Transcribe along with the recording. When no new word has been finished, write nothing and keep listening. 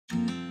Hey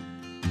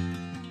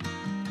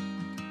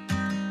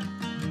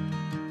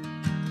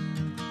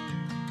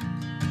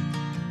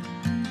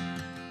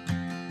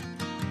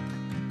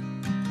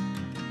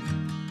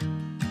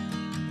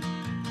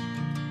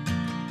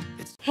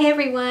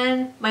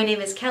everyone, my name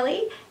is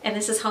Kelly and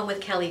this is Home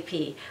with Kelly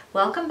P.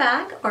 Welcome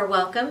back, or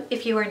welcome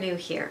if you are new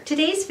here.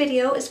 Today's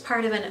video is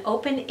part of an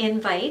open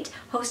invite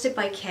hosted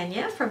by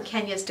Kenya from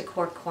Kenya's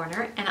Decor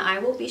Corner, and I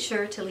will be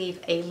sure to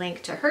leave a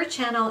link to her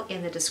channel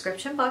in the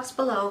description box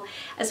below,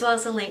 as well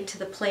as a link to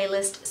the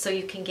playlist so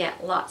you can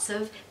get lots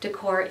of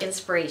decor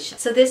inspiration.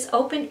 So this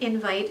open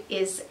invite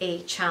is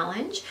a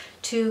challenge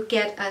to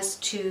get us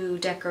to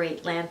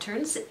decorate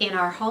lanterns in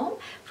our home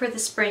for the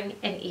spring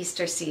and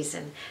Easter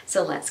season.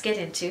 So let's get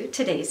into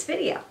today's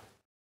video.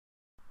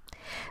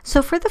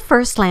 So for the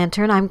first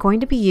lantern, I'm going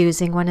to be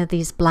using one of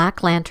these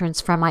black lanterns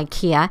from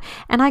IKEA,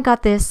 and I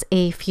got this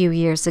a few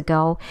years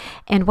ago.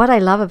 And what I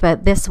love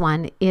about this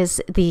one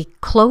is the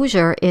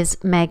closure is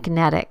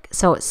magnetic,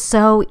 so it's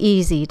so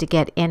easy to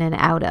get in and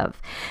out of.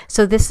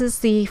 So this is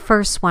the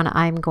first one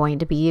I'm going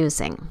to be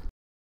using.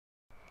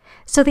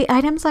 So the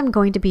items I'm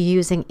going to be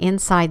using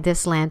inside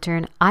this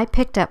lantern, I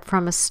picked up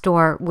from a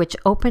store which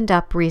opened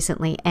up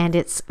recently, and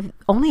it's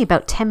only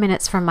about 10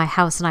 minutes from my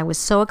house, and I was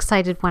so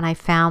excited when I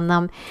found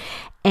them.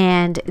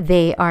 And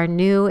they are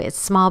new, it's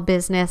small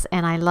business,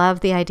 and I love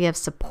the idea of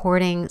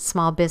supporting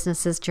small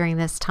businesses during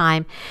this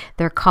time.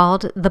 They're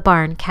called The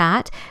Barn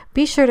Cat.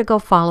 Be sure to go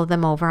follow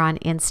them over on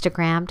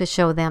Instagram to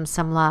show them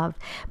some love.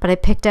 But I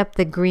picked up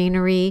the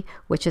greenery,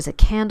 which is a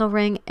candle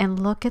ring, and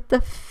look at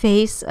the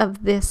face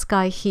of this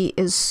guy. He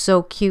is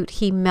so cute.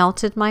 He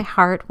melted my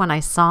heart when I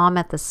saw him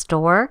at the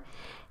store.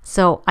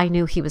 So I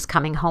knew he was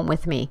coming home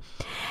with me.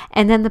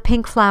 And then the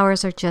pink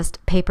flowers are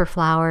just paper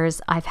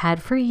flowers I've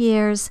had for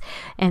years,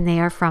 and they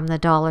are from the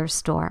dollar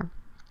store.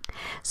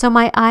 So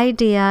my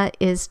idea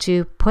is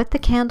to put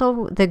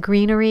the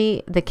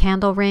greenery, the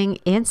candle ring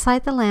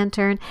inside the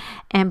lantern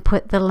and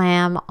put the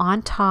lamb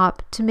on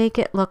top to make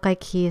it look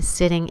like he is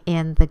sitting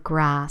in the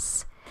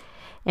grass.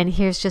 And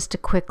here's just a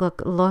quick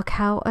look. Look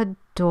how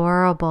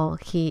adorable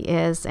he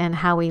is and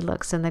how he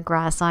looks in the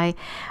grass. I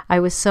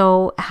was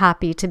so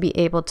happy to be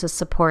able to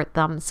support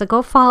them. So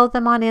go follow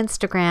them on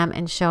Instagram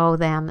and show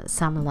them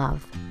some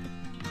love.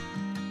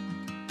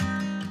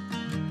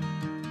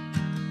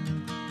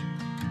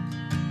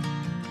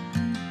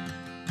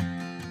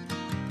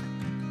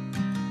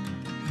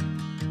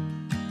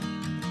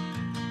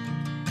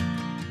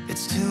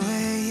 It's 2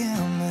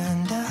 a.m.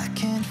 and I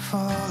can't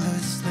fall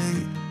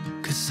asleep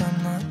 'cause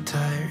I'm not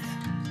tired.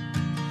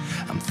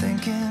 I'm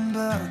thinking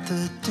about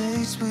the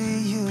days we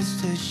used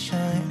to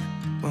shine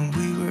when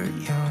we were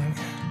young.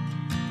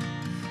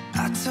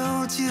 I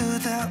told you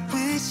that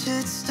we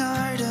should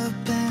start a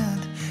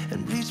band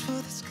and reach for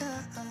the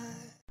sky.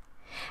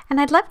 And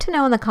I'd love to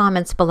know in the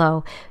comments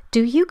below,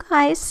 do you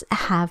guys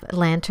have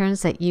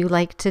lanterns that you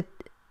like to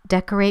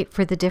decorate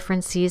for the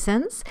different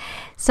seasons?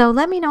 So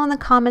let me know in the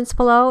comments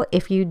below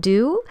if you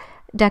do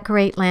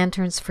decorate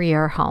lanterns for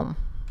your home.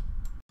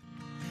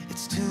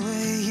 It's 2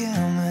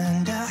 a.m.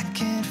 and I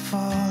can't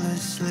fall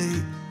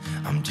asleep.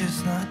 I'm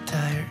just not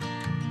tired.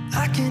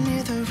 I can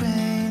hear the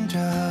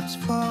raindrops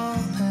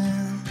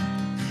falling.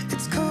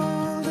 It's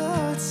cold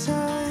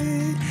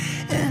outside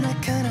and I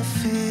kind of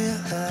feel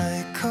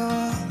like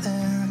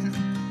calling,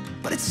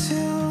 but it's too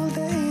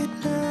late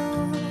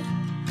now.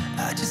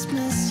 I just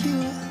miss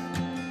you.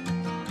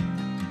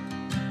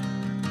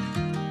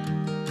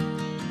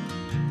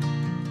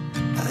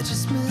 I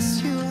just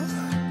miss you.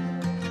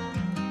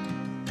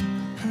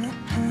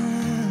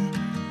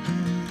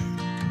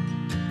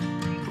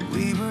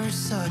 We were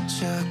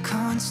such a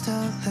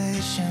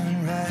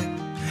constellation, right?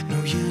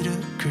 No, you'd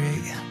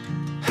agree.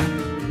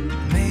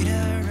 Made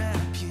a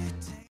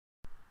reputation.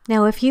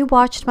 Now, if you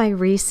watched my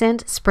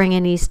recent Spring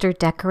and Easter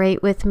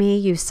Decorate with me,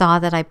 you saw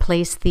that I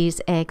placed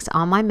these eggs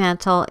on my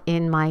mantle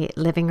in my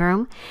living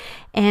room.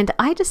 And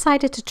I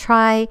decided to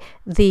try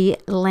the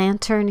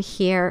lantern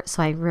here.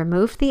 So I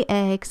removed the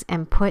eggs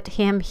and put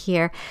him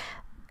here.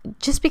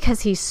 Just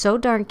because he's so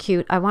darn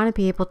cute, I want to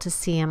be able to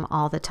see him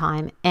all the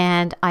time.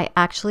 And I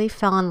actually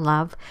fell in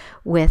love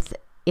with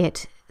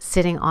it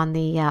sitting on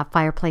the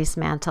fireplace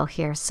mantle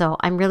here. So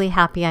I'm really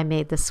happy I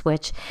made the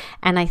switch.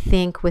 And I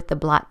think with the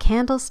black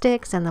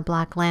candlesticks and the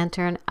black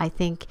lantern, I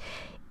think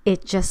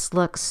it just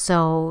looks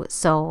so,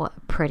 so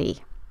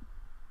pretty.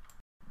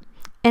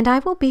 And I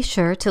will be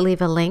sure to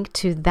leave a link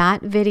to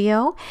that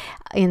video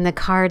in the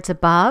cards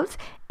above.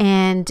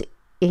 And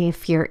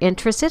if you're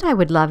interested, I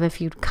would love if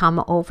you'd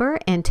come over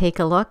and take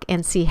a look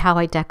and see how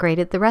I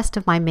decorated the rest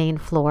of my main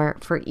floor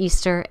for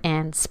Easter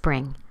and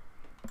spring.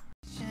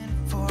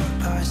 For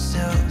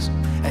ourselves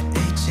at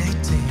age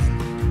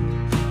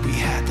 18, we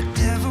had the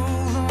devil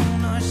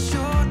on our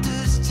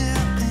shoulders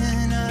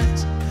telling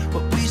us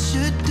what we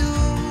should do.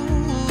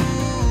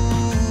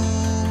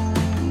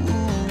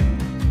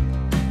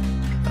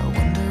 I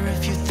wonder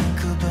if you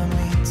think about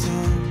me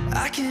too.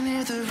 I can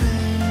hear the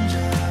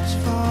raindrops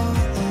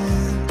falling.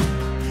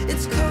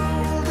 It's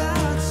cold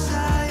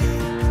outside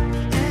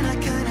and I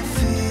kind of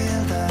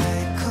feel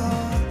like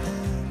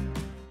calling.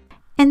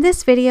 And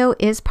this video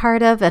is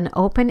part of an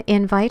open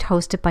invite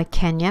hosted by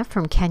Kenya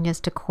from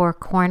Kenya's Decor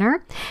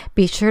Corner.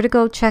 Be sure to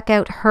go check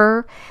out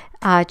her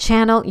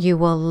channel. You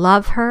will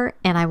love her.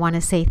 And I want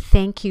to say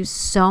thank you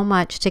so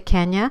much to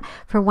Kenya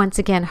for once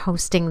again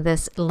hosting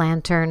this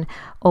lantern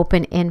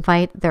open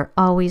invite. They're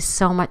always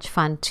so much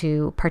fun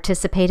to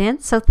participate in.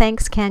 So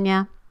thanks,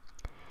 Kenya.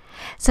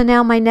 So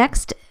now my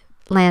next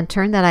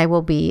lantern that I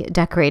will be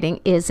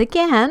decorating is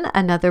again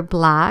another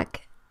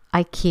black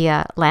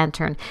IKEA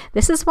lantern.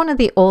 This is one of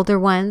the older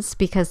ones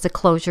because the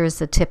closure is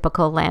the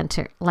typical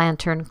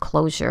lantern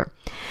closure.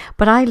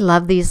 But I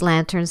love these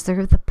lanterns.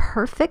 They're the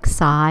perfect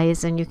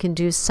size and you can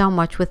do so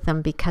much with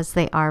them because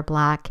they are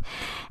black.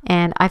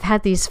 And I've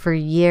had these for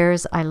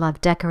years. I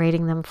love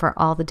decorating them for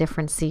all the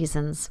different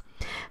seasons.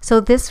 So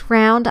this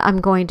round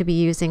I'm going to be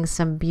using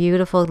some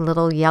beautiful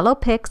little yellow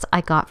picks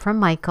I got from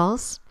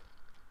Michael's.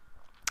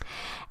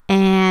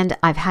 And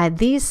I've had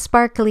these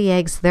sparkly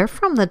eggs. They're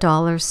from the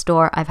dollar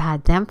store. I've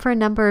had them for a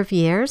number of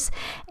years.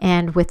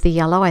 And with the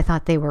yellow, I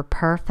thought they were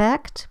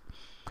perfect.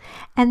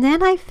 And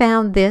then I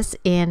found this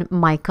in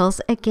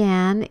Michael's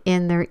again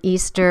in their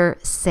Easter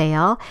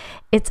sale.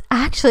 It's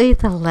actually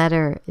the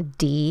letter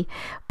D,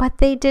 but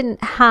they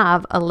didn't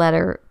have a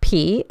letter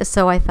P.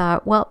 So I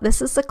thought, well,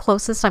 this is the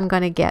closest I'm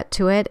going to get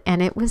to it.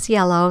 And it was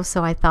yellow.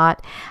 So I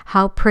thought,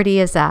 how pretty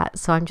is that?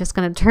 So I'm just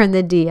going to turn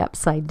the D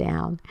upside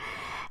down.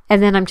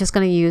 And then I'm just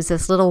going to use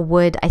this little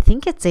wood, I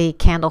think it's a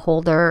candle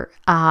holder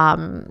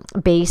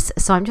base.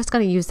 So I'm just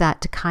going to use that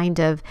to kind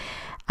of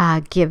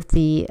give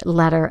the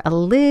letter a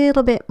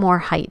little bit more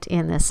height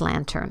in this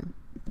lantern.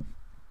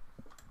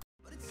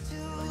 But it's too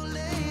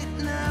late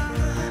now.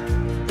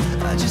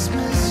 I just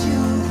miss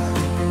you.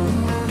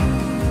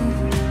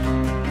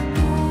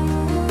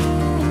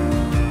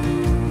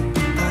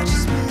 I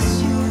just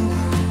miss you.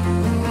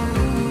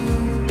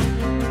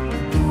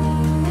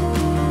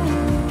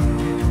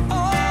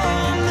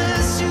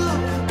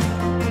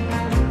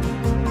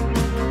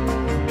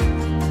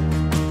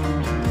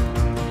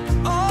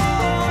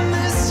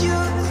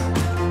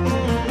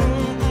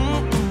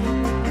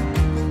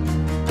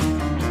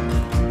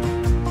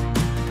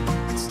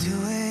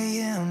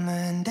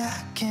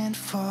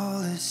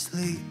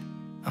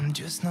 I'm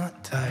just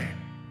not tired.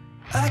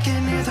 I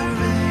can hear the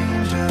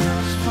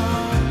raindrops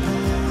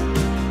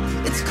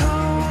falling. It's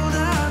cold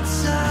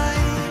outside,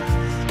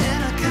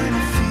 and I kind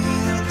of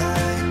feel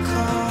like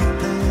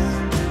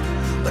calling,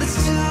 but it's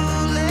too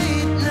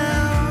late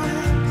now.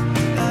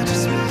 I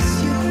just miss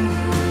you.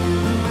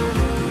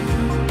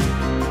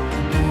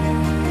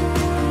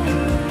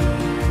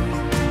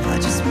 I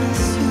just miss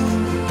you.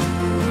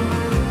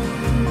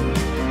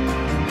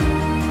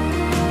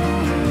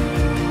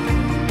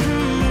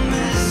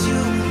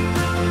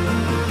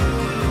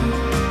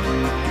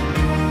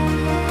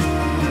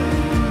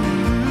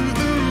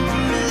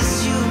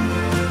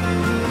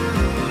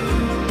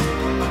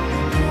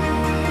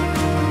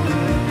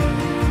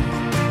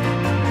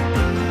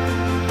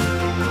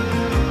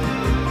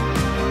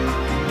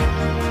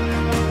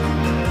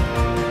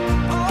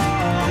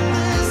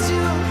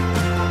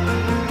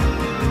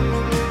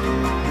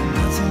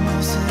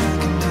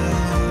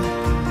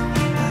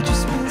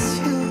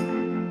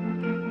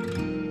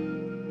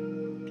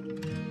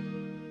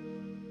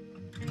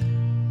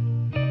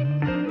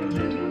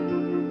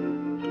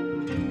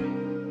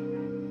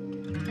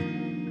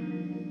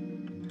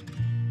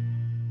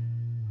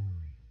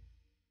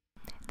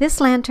 This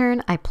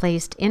lantern I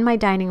placed in my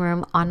dining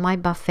room on my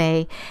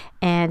buffet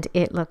and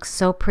it looks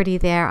so pretty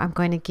there. I'm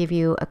going to give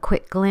you a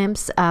quick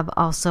glimpse of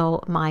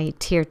also my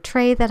tiered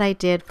tray that I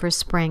did for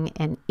spring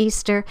and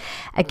Easter.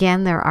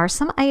 Again, there are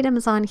some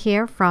items on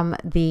here from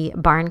the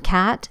Barn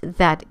Cat,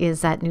 that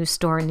is that new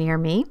store near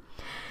me.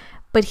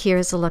 But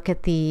here's a look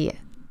at the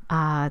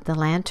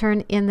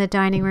lantern in the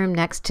dining room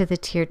next to the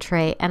tier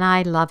tray, and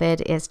I love it.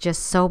 It's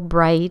just so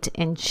bright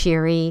and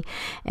cheery,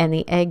 and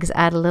the eggs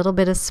add a little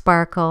bit of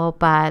sparkle,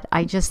 but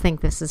I just think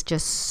this is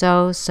just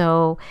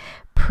so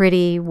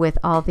pretty with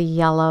all the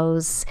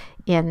yellows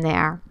in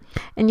there.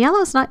 And yellow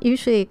is not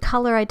usually a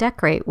color I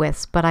decorate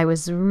with, but I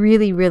was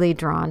really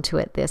drawn to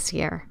it this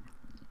year.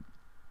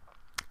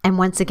 And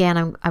once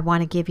again, I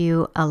want to give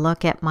you a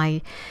look at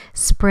my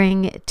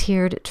spring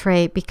tiered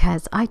tray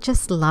because I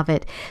just love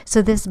it.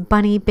 So this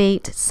bunny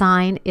bait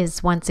sign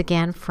is once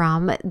again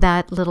from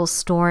that little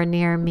store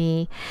near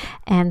me.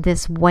 And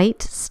this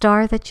white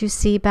star that you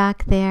see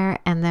back there.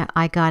 And then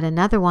I got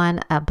another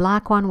one, a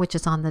black one, which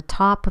is on the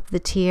top of the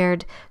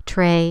tiered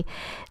tray.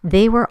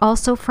 They were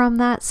also from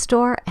that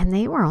store and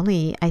they were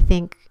only, I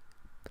think,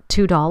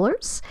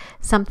 $2,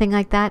 something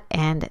like that,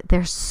 and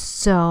they're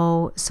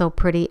so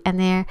pretty, and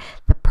they're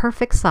the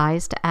perfect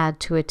size to add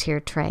to a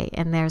tier tray.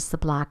 And there's the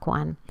black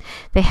one.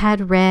 They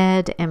had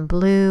red and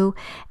blue,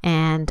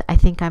 and I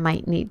think I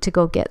might need to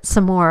go get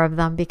some more of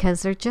them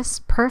because they're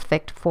just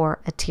perfect for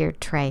a tiered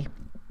tray.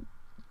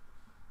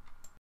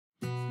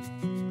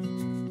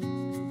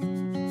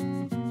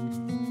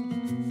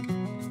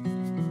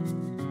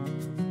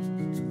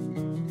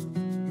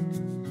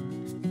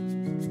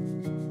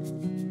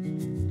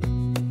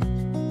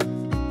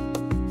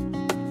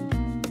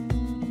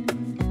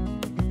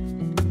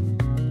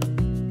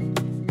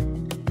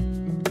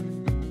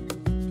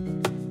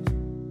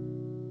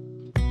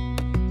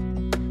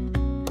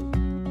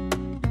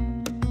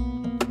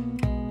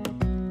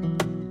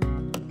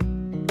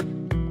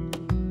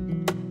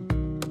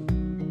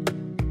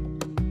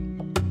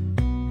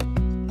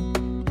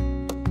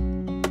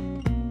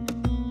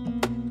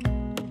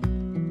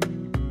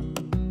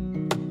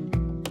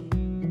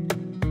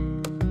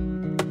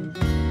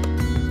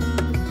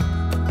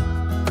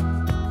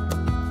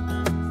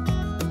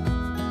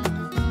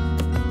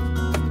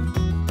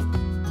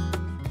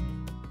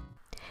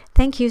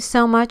 Thank you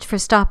so much for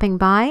stopping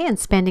by and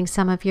spending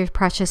some of your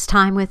precious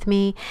time with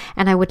me.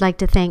 And I would like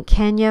to thank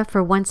Kenya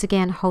for once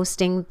again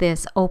hosting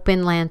this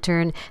open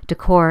lantern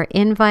decor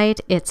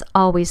invite. It's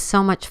always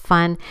so much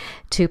fun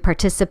to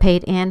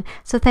participate in.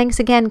 So thanks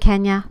again,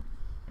 Kenya.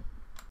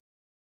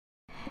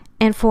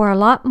 And for a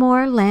lot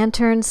more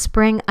lantern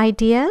spring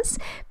ideas,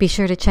 be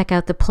sure to check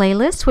out the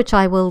playlist, which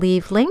I will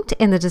leave linked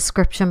in the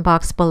description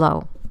box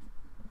below.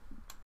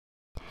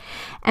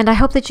 And I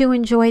hope that you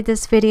enjoyed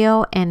this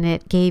video and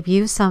it gave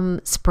you some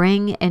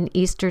spring and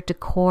Easter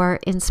decor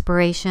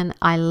inspiration.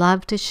 I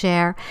love to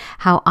share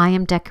how I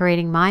am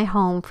decorating my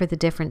home for the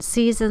different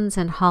seasons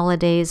and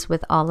holidays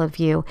with all of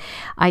you.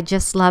 I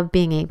just love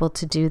being able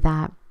to do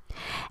that.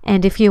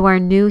 And if you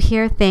are new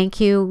here, thank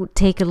you.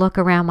 Take a look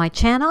around my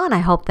channel, and I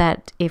hope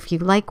that if you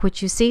like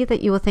what you see,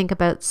 that you will think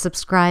about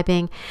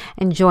subscribing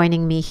and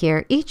joining me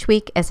here each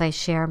week as I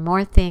share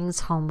more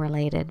things home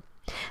related.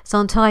 So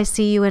until I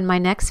see you in my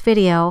next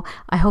video,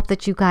 I hope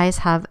that you guys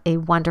have a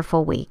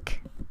wonderful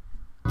week.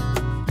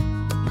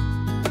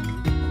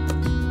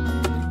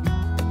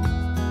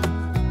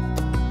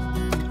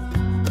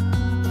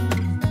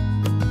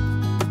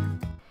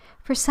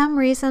 For some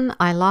reason,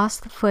 I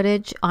lost the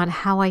footage on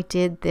how I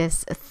did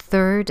this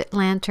third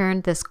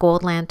lantern. This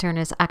gold lantern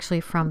is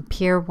actually from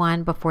Pier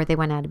 1 before they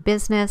went out of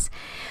business.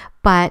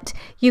 But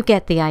you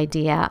get the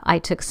idea. I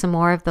took some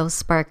more of those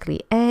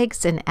sparkly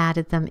eggs and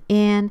added them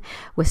in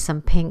with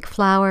some pink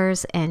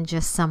flowers and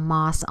just some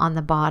moss on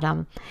the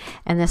bottom.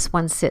 And this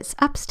one sits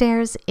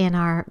upstairs in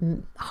our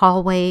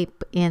hallway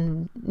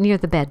near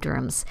the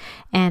bedrooms.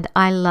 And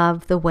I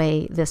love the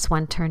way this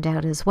one turned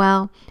out as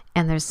well.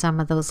 And there's some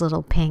of those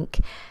little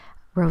pink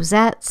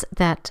rosettes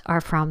that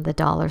are from the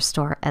dollar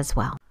store as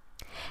well.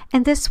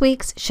 And this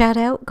week's shout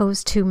out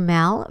goes to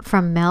Mel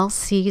from Mel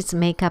C's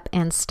Makeup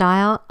and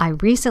Style. I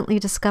recently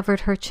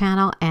discovered her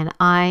channel and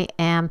I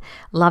am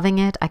loving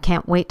it. I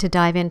can't wait to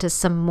dive into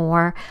some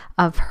more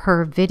of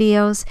her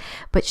videos,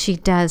 but she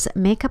does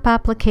makeup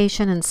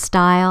application and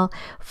style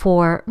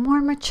for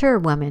more mature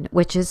women,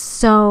 which is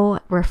so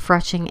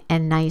refreshing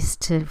and nice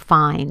to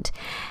find.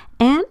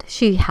 And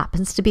she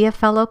happens to be a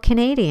fellow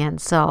Canadian,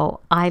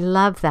 so I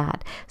love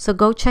that. So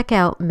go check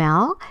out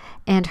Mel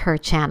and her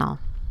channel.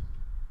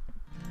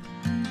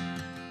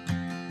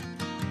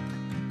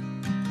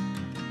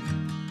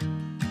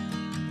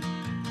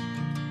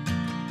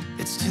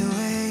 It's 2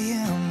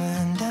 a.m.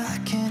 and I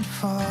can't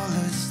fall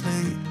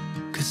asleep,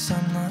 'cause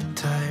I'm not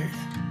tired.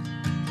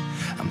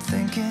 I'm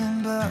thinking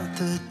about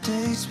the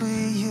days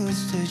we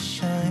used to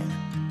shine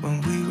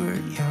when we were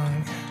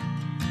young.